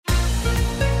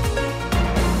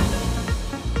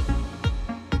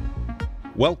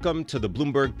Welcome to the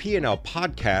Bloomberg P&L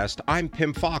podcast. I'm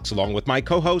Pimm Fox, along with my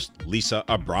co-host, Lisa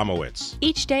Abramowicz.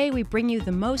 Each day, we bring you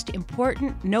the most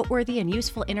important, noteworthy, and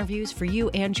useful interviews for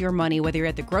you and your money, whether you're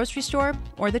at the grocery store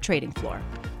or the trading floor.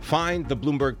 Find the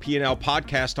Bloomberg P&L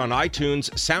podcast on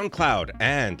iTunes, SoundCloud,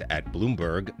 and at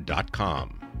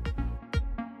Bloomberg.com.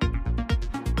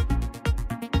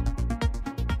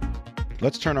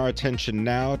 Let's turn our attention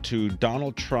now to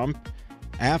Donald Trump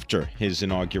after his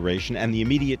inauguration and the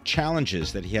immediate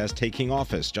challenges that he has taking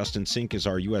office. Justin Sink is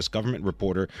our U.S. government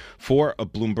reporter for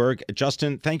Bloomberg.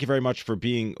 Justin, thank you very much for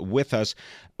being with us.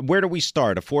 Where do we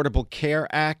start? Affordable Care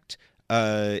Act,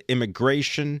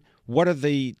 immigration. What are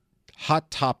the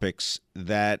hot topics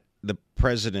that the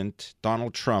president,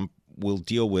 Donald Trump, will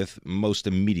deal with most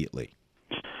immediately?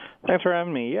 Thanks for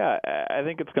having me. Yeah, I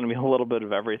think it's going to be a little bit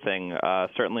of everything.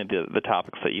 Certainly the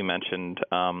topics that you mentioned.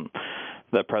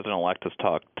 The president-elect has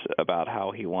talked about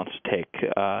how he wants to take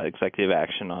executive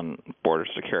action on border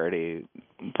security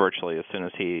virtually as soon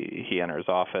as he enters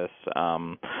office.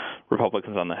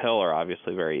 Republicans on the Hill are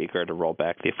obviously very eager to roll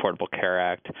back the Affordable Care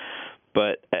Act.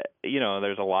 But,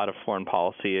 there's a lot of foreign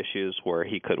policy issues where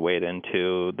he could wade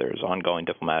into. There's ongoing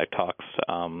diplomatic talks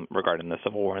regarding the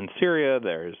civil war in Syria.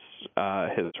 There's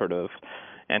his sort of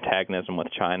antagonism with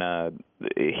China.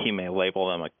 He may label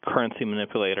them a currency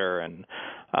manipulator and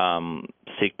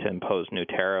seek to impose new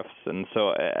tariffs. And so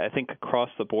I think across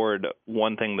the board,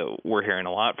 one thing that we're hearing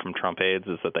a lot from Trump aides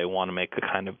is that they want to make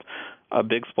a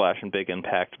big splash and big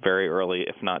impact very early,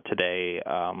 if not today,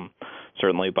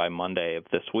 certainly by Monday of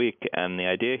this week. And the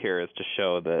idea here is to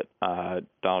show that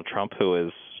Donald Trump, who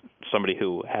is somebody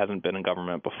who hasn't been in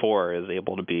government before, is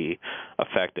able to be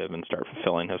effective and start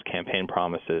fulfilling his campaign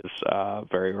promises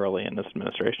very early in this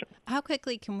administration. How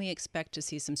quickly can we expect to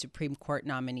see some Supreme Court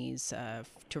nominees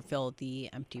to fill the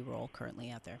empty role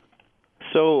currently out there?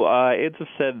 So aides have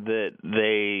said that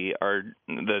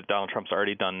Donald Trump's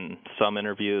already done some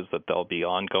interviews, that they'll be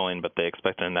ongoing, but they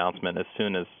expect an announcement as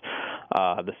soon as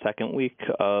the second week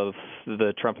of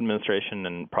the Trump administration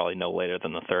and probably no later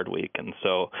than the third week. And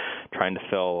so trying to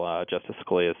fill Justice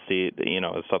Scalia's seat,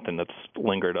 is something that's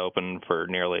lingered open for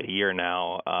nearly a year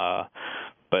now.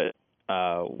 But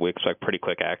we expect pretty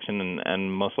quick action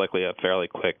and most likely a fairly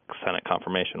quick Senate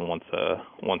confirmation once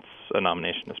a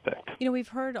nomination is picked. We've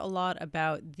heard a lot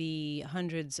about the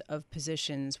hundreds of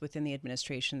positions within the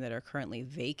administration that are currently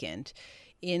vacant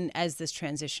as this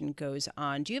transition goes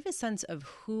on. Do you have a sense of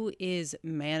who is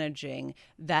managing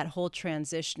that whole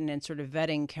transition and sort of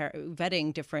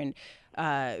vetting different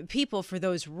people for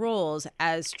those roles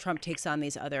as Trump takes on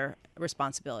these other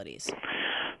responsibilities?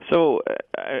 So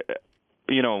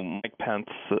Mike Pence,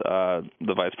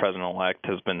 the vice president-elect,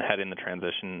 has been heading the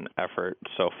transition effort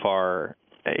so far.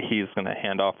 He's going to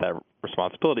hand off that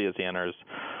responsibility as he enters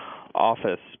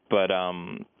office. But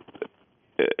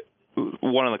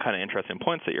one of the kind of interesting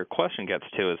points that your question gets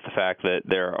to is the fact that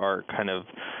there are kind of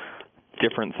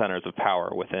different centers of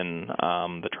power within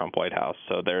the Trump White House.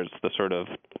 So there's the sort of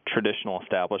traditional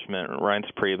establishment,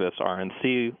 Reince Priebus,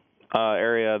 RNC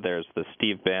area. There's the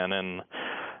Steve Bannon,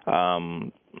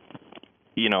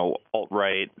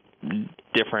 alt-right,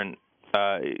 different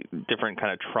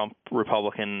kind of Trump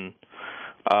Republican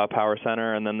power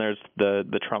center, and then there's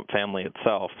the Trump family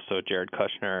itself. So Jared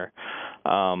Kushner,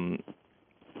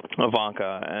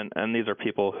 Ivanka, and these are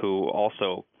people who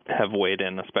also have weighed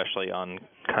in, especially on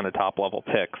kind of top level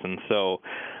picks. And so,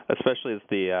 especially as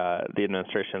the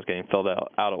administration is getting filled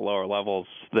out at lower levels,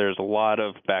 there's a lot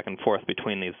of back and forth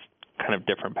between these kind of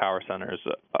different power centers,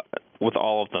 with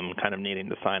all of them kind of needing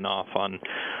to sign off on,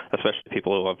 especially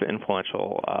people who have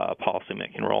influential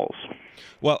policymaking roles.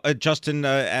 Well, Justin,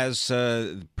 as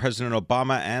President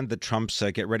Obama and the Trumps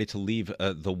get ready to leave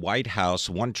the White House,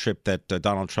 one trip that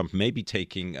Donald Trump may be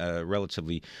taking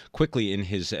relatively quickly in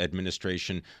his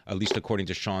administration, at least according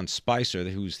to Sean Spicer,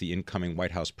 who's the incoming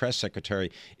White House press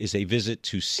secretary, is a visit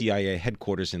to CIA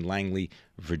headquarters in Langley,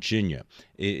 Virginia.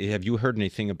 Have you heard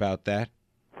anything about that?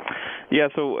 Yeah,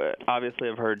 so obviously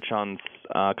I've heard Sean's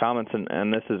comments,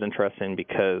 and this is interesting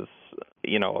because,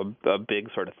 a big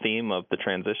sort of theme of the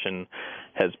transition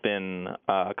has been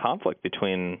conflict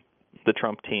between the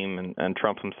Trump team and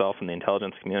Trump himself and the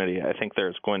intelligence community. I think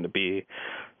there's going to be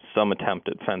some attempt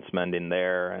at fence mending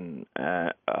there and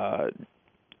kind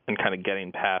of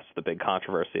getting past the big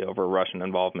controversy over Russian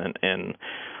involvement in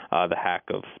the hack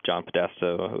of John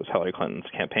Podesta, who was Hillary Clinton's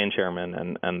campaign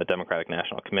chairman, and the Democratic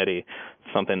National Committee,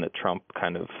 something that Trump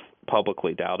kind of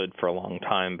publicly doubted for a long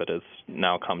time but has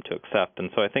now come to accept. And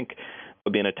so I think it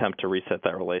would be an attempt to reset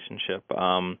that relationship.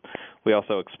 We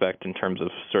also expect, in terms of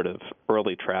sort of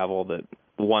early travel, that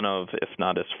one of, if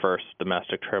not his first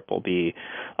domestic trip, will be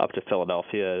up to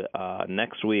Philadelphia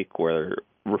next week, where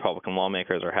Republican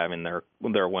lawmakers are having their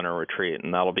winter retreat,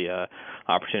 and that'll be a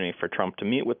opportunity for Trump to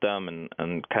meet with them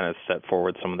and kind of set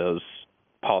forward some of those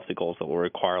policy goals that will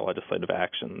require legislative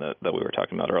action that we were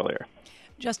talking about earlier.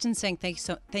 Justin Sink,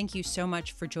 thank you so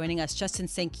much for joining us. Justin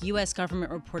Sink, U.S.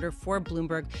 government reporter for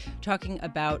Bloomberg, talking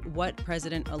about what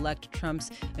President-elect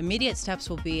Trump's immediate steps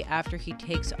will be after he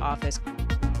takes office.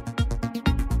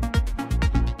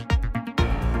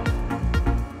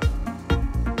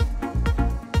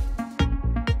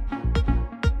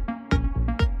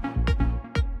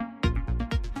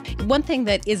 One thing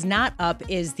that is not up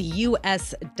is the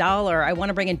U.S. dollar. I want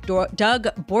to bring in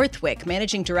Doug Borthwick,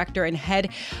 managing director and head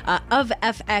of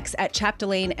FX at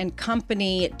Chapdelaine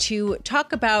Company, to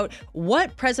talk about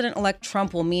what President-elect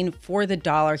Trump will mean for the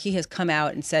dollar. He has come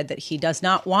out and said that he does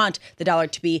not want the dollar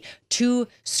to be too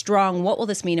strong. What will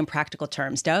this mean in practical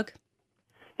terms? Doug?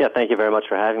 Yeah, thank you very much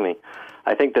for having me.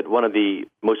 I think that one of the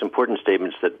most important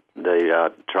statements that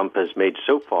Trump has made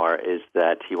so far is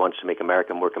that he wants to make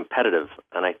America more competitive.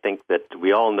 And I think that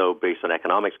we all know, based on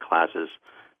economics classes,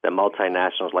 that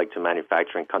multinationals like to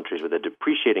manufacture in countries with a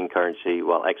depreciating currency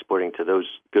while exporting to those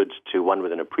goods to one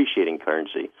with an appreciating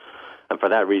currency. And for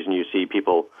that reason, you see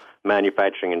people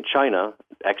manufacturing in China,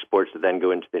 exports that then go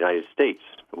into the United States.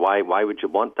 Why would you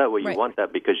want that? Well, you want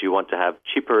that because you want to have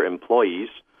cheaper employees,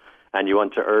 and you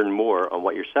want to earn more on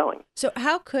what you're selling. So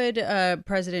how could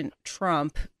President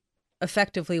Trump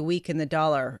effectively weaken the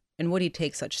dollar, and would he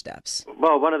take such steps?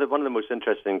 Well, one of the most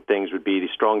interesting things would be the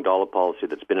strong dollar policy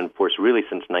that's been enforced really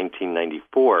since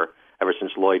 1994, ever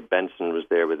since Lloyd Benson was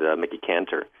there with Mickey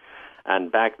Cantor. And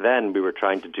back then, we were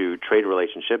trying to do trade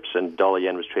relationships, and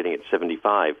dollar-yen was trading at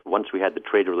 75. Once we had the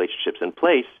trade relationships in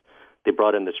place, they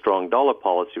brought in the strong dollar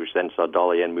policy, which then saw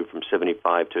dollar-yen move from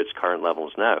 75 to its current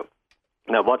levels now.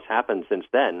 Now, what's happened since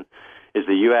then is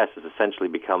the U.S. has essentially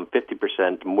become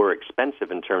 50% more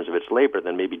expensive in terms of its labor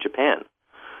than maybe Japan.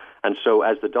 And so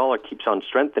as the dollar keeps on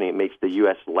strengthening, it makes the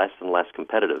U.S. less and less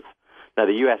competitive. Now,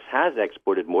 the U.S. has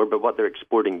exported more, but what they're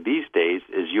exporting these days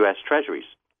is U.S. treasuries.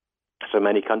 So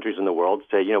many countries in the world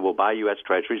say, we'll buy U.S.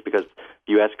 treasuries because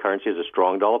U.S. currency is a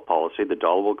strong dollar policy. The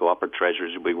dollar will go up, our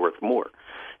treasuries will be worth more.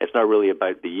 It's not really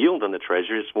about the yield on the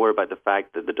treasuries. It's more about the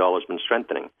fact that the dollar's been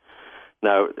strengthening.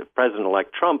 Now,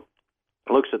 President-elect Trump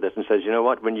looks at this and says, you know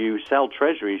what, when you sell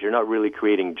treasuries, you're not really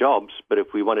creating jobs, but if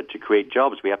we wanted to create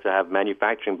jobs, we have to have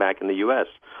manufacturing back in the U.S.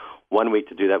 One way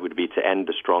to do that would be to end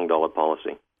the strong dollar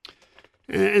policy.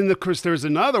 And of course, there's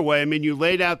another way. I mean, you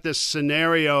laid out this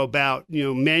scenario about,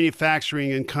 manufacturing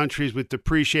in countries with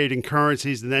depreciating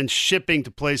currencies and then shipping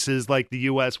to places like the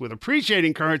U.S. with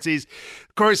appreciating currencies.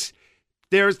 Of course,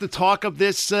 there's the talk of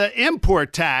this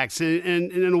import tax and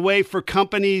in a way for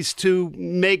companies to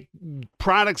make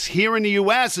products here in the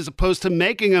U.S. as opposed to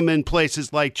making them in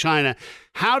places like China.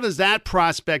 How does that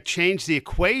prospect change the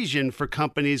equation for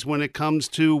companies when it comes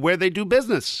to where they do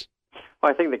business?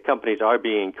 Well, I think that companies are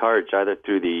being encouraged either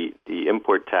through the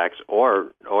import tax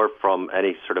or from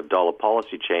any sort of dollar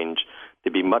policy change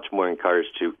to be much more encouraged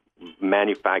to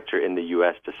manufacture in the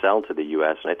U.S. to sell to the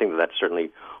U.S. And I think that's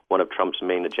certainly one of Trump's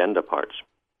main agenda parts.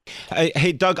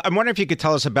 Hey, Doug, I'm wondering if you could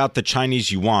tell us about the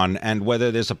Chinese yuan and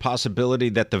whether there's a possibility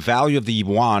that the value of the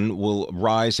yuan will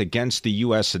rise against the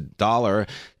U.S. dollar.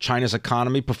 China's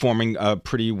economy performing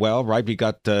pretty well, right? We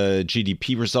got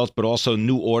GDP results, but also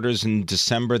new orders in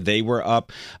December. They were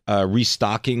up,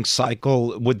 restocking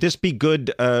cycle. Would this be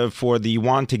good for the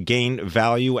yuan to gain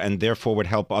value and therefore would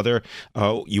help other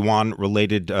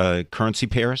yuan-related currency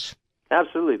pairs?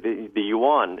 Absolutely. The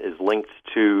yuan is linked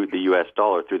to the U.S.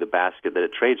 dollar through the basket that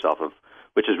it trades off of,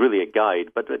 which is really a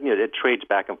guide, but it trades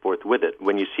back and forth with it.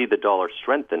 When you see the dollar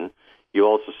strengthen, you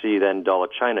also see then dollar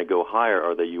China go higher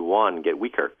or the yuan get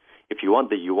weaker. If you want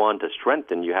the yuan to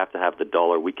strengthen, you have to have the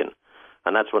dollar weaken.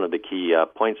 And that's one of the key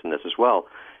points in this as well.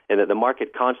 And that the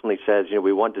market constantly says,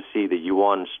 we want to see the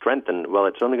yuan strengthen. Well,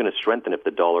 it's only going to strengthen if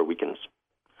the dollar weakens.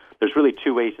 There's really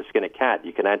two ways to skin a cat.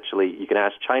 You can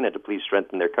ask China to please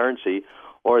strengthen their currency,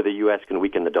 or the U.S. can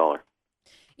weaken the dollar.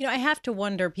 I have to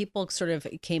wonder, people sort of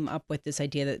came up with this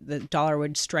idea that the dollar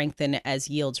would strengthen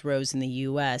as yields rose in the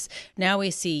U.S. Now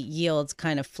we see yields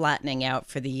kind of flattening out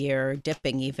for the year,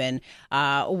 dipping even,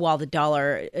 while the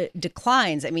dollar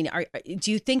declines. I mean,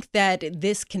 do you think that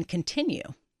this can continue,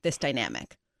 this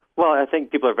dynamic? Well, I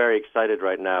think people are very excited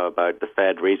right now about the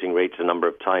Fed raising rates a number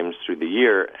of times through the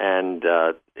year. And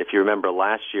if you remember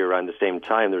last year around the same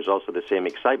time, there was also the same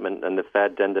excitement, and the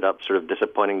Fed ended up sort of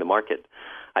disappointing the market.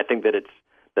 I think that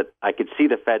I could see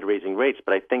the Fed raising rates,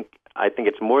 but I think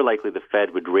it's more likely the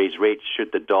Fed would raise rates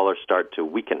should the dollar start to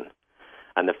weaken.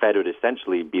 and the Fed would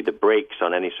essentially be the brakes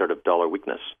on any sort of dollar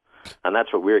weakness. And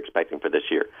that's what we're expecting for this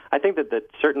year. I think that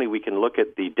certainly we can look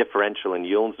at the differential in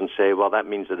yields and say, well, that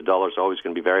means that the dollar is always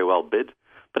going to be very well bid.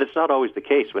 But it's not always the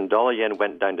case. When dollar yen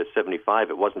went down to 75,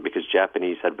 it wasn't because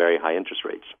Japanese had very high interest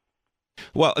rates.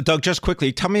 Well, Doug, just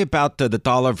quickly, tell me about the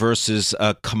dollar versus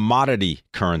commodity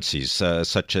currencies,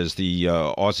 such as the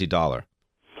Aussie dollar.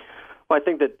 Well, I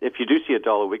think that if you do see a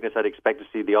dollar weakness, I'd expect to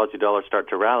see the Aussie dollar start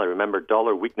to rally. Remember,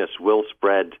 dollar weakness will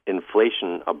spread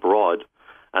inflation abroad.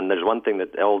 And there's one thing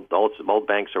that all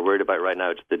banks are worried about right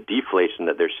now. It's the deflation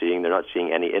that they're seeing. They're not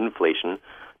seeing any inflation.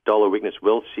 Dollar weakness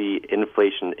will see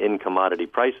inflation in commodity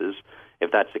prices.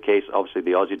 If that's the case, obviously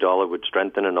the Aussie dollar would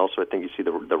strengthen, and also I think you see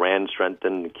the Rand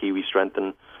strengthen, the Kiwi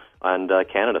strengthen, and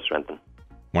Canada strengthen.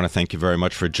 I want to thank you very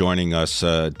much for joining us.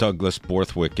 Douglas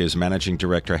Borthwick is Managing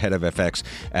Director, Head of FX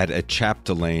at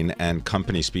Chapdelaine and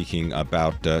Company, speaking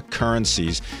about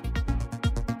currencies.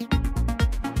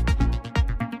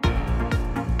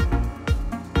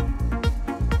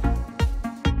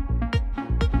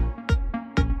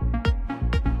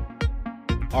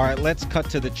 All right, let's cut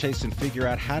to the chase and figure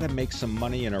out how to make some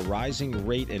money in a rising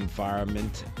rate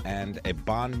environment and a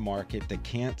bond market that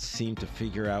can't seem to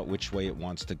figure out which way it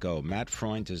wants to go. Matt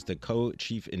Freund is the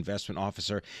Co-Chief Investment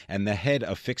Officer and the Head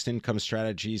of Fixed Income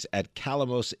Strategies at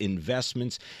Calamos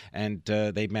Investments, and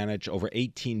they manage over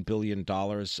 $18 billion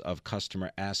of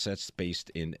customer assets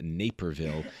based in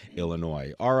Naperville,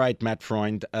 Illinois. All right, Matt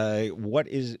Freund, what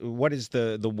is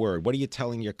the word? What are you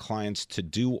telling your clients to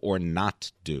do or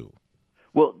not do?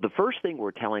 Well, the first thing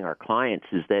we're telling our clients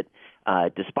is that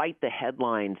despite the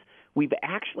headlines, we've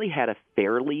actually had a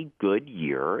fairly good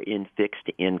year in fixed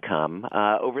income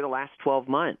over the last 12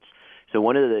 months. So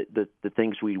one of the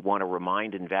things we want to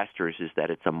remind investors is that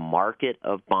it's a market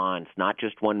of bonds, not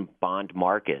just one bond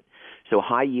market. So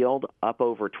high yield up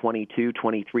over 22,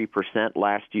 23%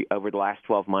 last year, over the last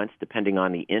 12 months, depending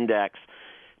on the index.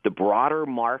 The broader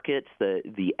markets,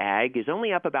 the ag, is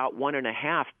only up about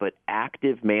 1.5%, but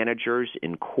active managers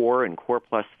in core and core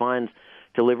plus funds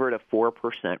delivered a 4%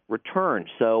 return.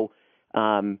 So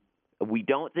we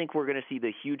don't think we're going to see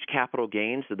the huge capital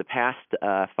gains of the past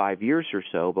 5 years or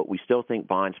so, but we still think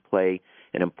bonds play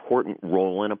an important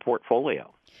role in a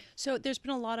portfolio. So there's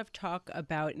been a lot of talk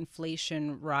about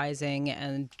inflation rising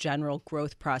and general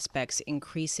growth prospects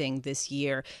increasing this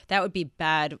year. That would be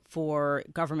bad for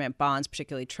government bonds,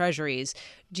 particularly treasuries.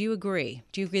 Do you agree?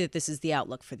 Do you agree that this is the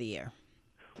outlook for the year?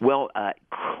 Well,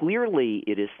 clearly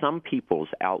it is some people's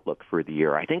outlook for the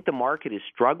year. I think the market is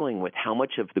struggling with how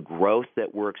much of the growth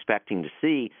that we're expecting to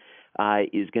see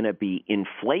is going to be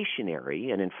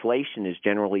inflationary, and inflation is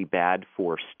generally bad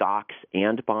for stocks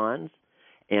and bonds,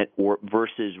 or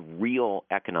versus real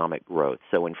economic growth.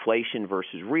 So inflation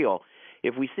versus real.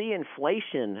 If we see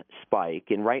inflation spike,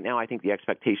 and right now I think the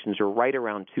expectations are right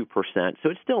around 2%, so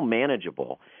it's still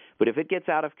manageable. But if it gets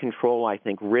out of control, I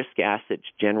think risk assets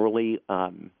generally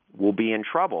will be in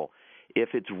trouble. If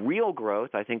it's real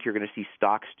growth, I think you're going to see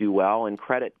stocks do well and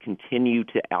credit continue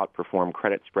to outperform.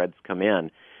 Credit spreads come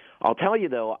in. I'll tell you,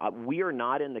 though, we are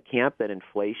not in the camp that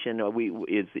inflation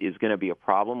is going to be a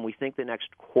problem. We think the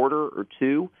next quarter or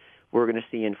two we're going to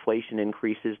see inflation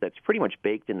increases. That's pretty much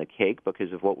baked in the cake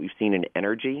because of what we've seen in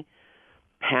energy.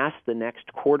 Past the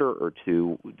next quarter or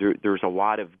two, there's a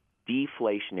lot of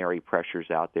deflationary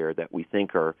pressures out there that we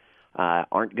think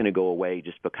aren't going to go away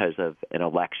just because of an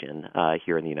election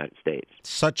here in the United States.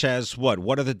 Such as what?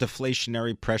 What are the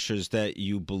deflationary pressures that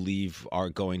you believe are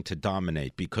going to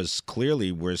dominate? Because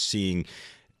clearly we're seeing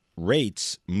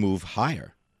rates move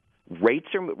higher. Rates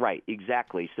are right,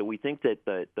 exactly. So we think that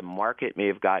the market may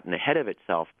have gotten ahead of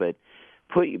itself, but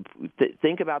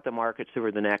think about the markets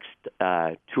over the next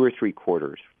 2 or 3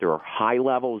 quarters. There are high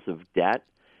levels of debt.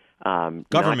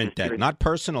 Government debt, not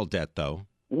personal debt, though.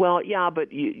 Well, yeah,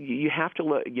 but you have to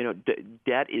look.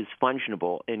 Debt is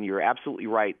fungible, and you're absolutely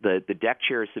right. The deck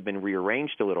chairs have been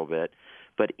rearranged a little bit,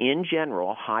 but in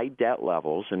general, high debt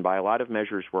levels, and by a lot of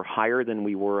measures, we're higher than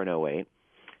we were in 2008.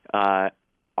 Are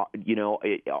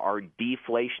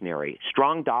deflationary.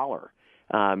 Strong dollar.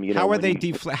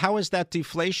 How is that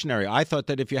deflationary? I thought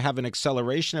that if you have an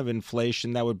acceleration of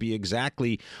inflation, that would be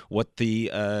exactly what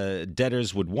the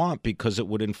debtors would want, because it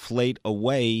would inflate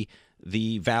away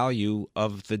the value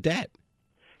of the debt.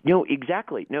 No,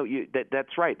 exactly. No,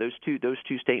 that's right. Those two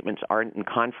statements aren't in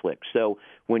conflict. So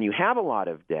when you have a lot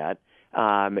of debt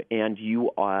and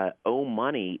you owe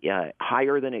money,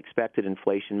 higher than expected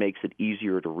inflation makes it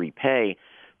easier to repay.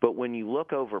 But when you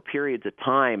look over periods of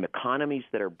time, economies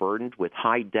that are burdened with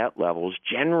high debt levels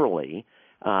generally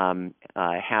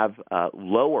have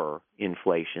lower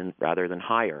inflation rather than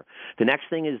higher. The next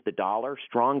thing is the dollar.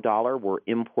 Strong dollar, we're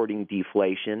importing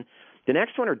deflation. The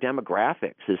next one are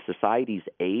demographics. As societies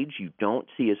age, you don't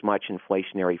see as much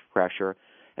inflationary pressure.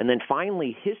 And then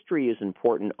finally, history is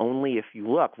important only if you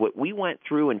look. What we went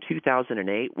through in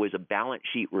 2008 was a balance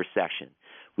sheet recession.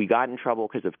 We got in trouble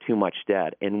because of too much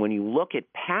debt. And when you look at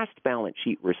past balance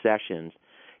sheet recessions,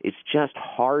 it's just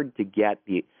hard to get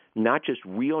not just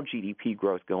real GDP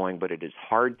growth going, but it is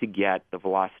hard to get the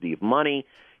velocity of money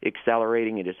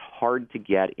accelerating. It is hard to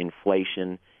get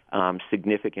inflation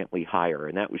significantly higher.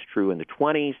 And that was true in the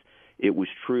 20s. It was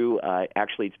true,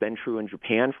 actually, it's been true in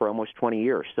Japan for almost 20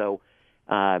 years. So,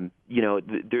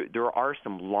 there are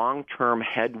some long-term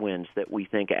headwinds that we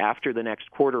think after the next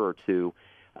quarter or two,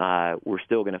 we're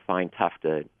still going to find tough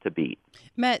to beat.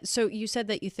 Matt, so you said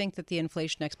that you think that the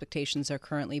inflation expectations are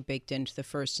currently baked into the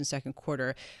first and second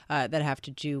quarter that have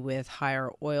to do with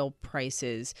higher oil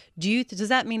prices. Does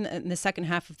that mean that in the second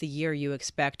half of the year you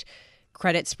expect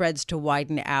credit spreads to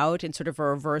widen out in sort of a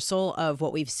reversal of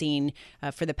what we've seen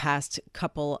for the past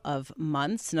couple of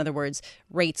months? In other words,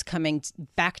 rates coming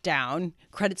back down,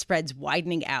 credit spreads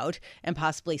widening out, and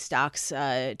possibly stocks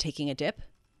taking a dip?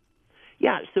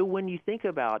 Yeah, so when you think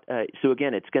about, so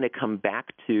again, it's going to come back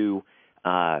to,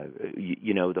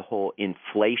 the whole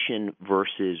inflation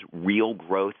versus real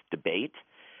growth debate.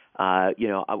 So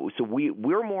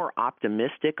we're more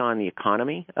optimistic on the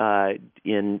economy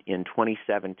in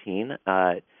 2017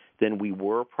 than we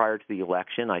were prior to the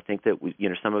election. I think that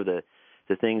some of the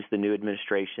things the new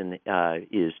administration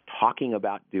is talking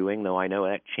about doing, though I know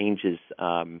that changes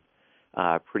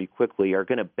pretty quickly, are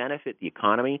going to benefit the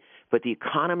economy. But the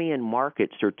economy and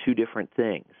markets are two different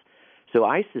things. So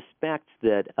I suspect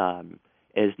that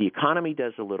as the economy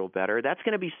does a little better, that's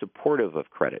going to be supportive of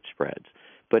credit spreads.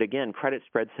 But again, credit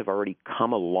spreads have already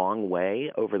come a long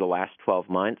way over the last 12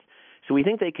 months. So we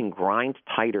think they can grind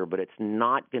tighter, but it's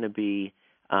not going to be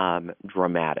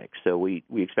dramatic. So we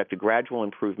expect a gradual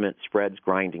improvement, spreads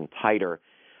grinding tighter.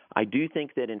 I do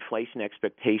think that inflation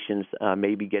expectations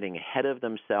may be getting ahead of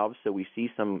themselves, so we see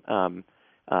some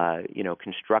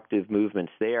constructive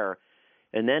movements there.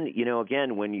 And then,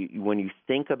 again, when you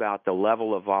think about the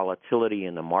level of volatility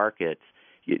in the markets,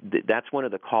 that's one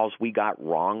of the calls we got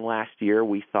wrong last year.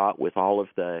 We thought with all of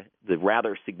the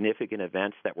rather significant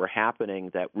events that were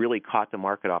happening that really caught the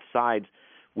market off sides,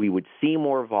 we would see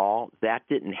more vol. That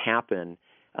didn't happen,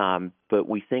 but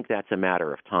we think that's a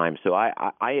matter of time. So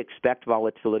I expect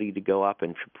volatility to go up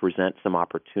and to present some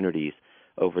opportunities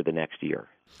over the next year.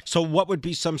 So what would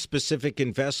be some specific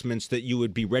investments that you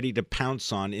would be ready to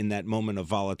pounce on in that moment of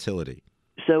volatility?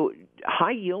 So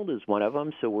high yield is one of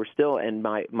them. So we're still, and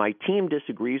my team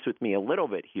disagrees with me a little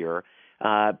bit here,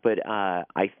 but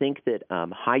I think that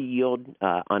high yield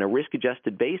on a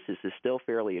risk-adjusted basis is still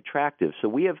fairly attractive. So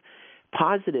we have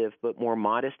positive but more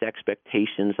modest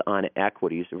expectations on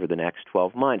equities over the next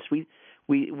 12 months. We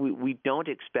don't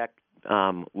expect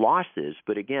losses,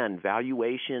 but again,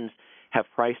 valuations have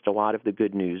priced a lot of the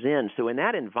good news in. So in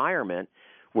that environment,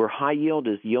 where high yield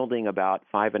is yielding about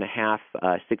 5.5%,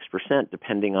 6%,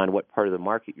 depending on what part of the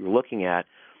market you're looking at,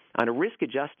 on a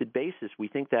risk-adjusted basis, we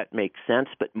think that makes sense,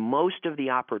 but most of the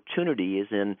opportunity is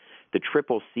in the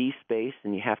CCC space,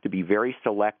 and you have to be very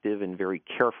selective and very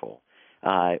careful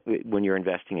when you're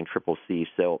investing in CCC,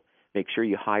 so make sure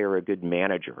you hire a good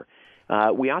manager.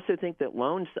 We also think that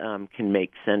loans can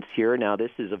make sense here. Now,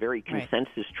 this is a very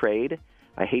consensus trade.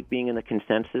 I hate being in the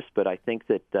consensus, but I think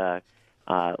that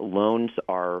loans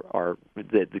are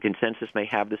the consensus may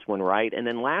have this one right. And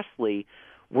then lastly,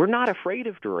 we're not afraid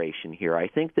of duration here. I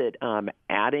think that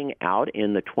adding out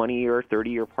in the 20-year,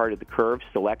 30-year part of the curve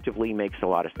selectively makes a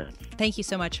lot of sense. Thank you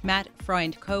so much. Matt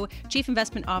Freund, Co, Chief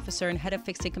Investment Officer and Head of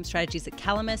Fixed Income Strategies at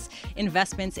Calamos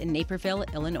Investments in Naperville,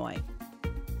 Illinois.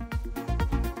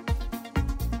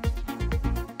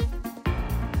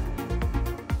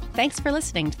 Thanks for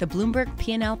listening to the Bloomberg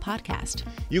P&L podcast.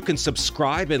 You can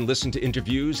subscribe and listen to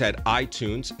interviews at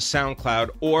iTunes,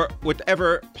 SoundCloud, or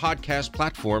whatever podcast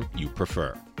platform you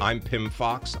prefer. I'm Pimm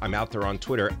Fox. I'm out there on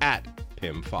Twitter at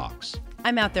Pimm Fox.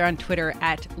 I'm out there on Twitter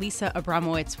at Lisa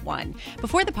Abramowicz1.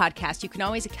 Before the podcast, you can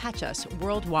always catch us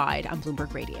worldwide on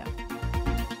Bloomberg Radio.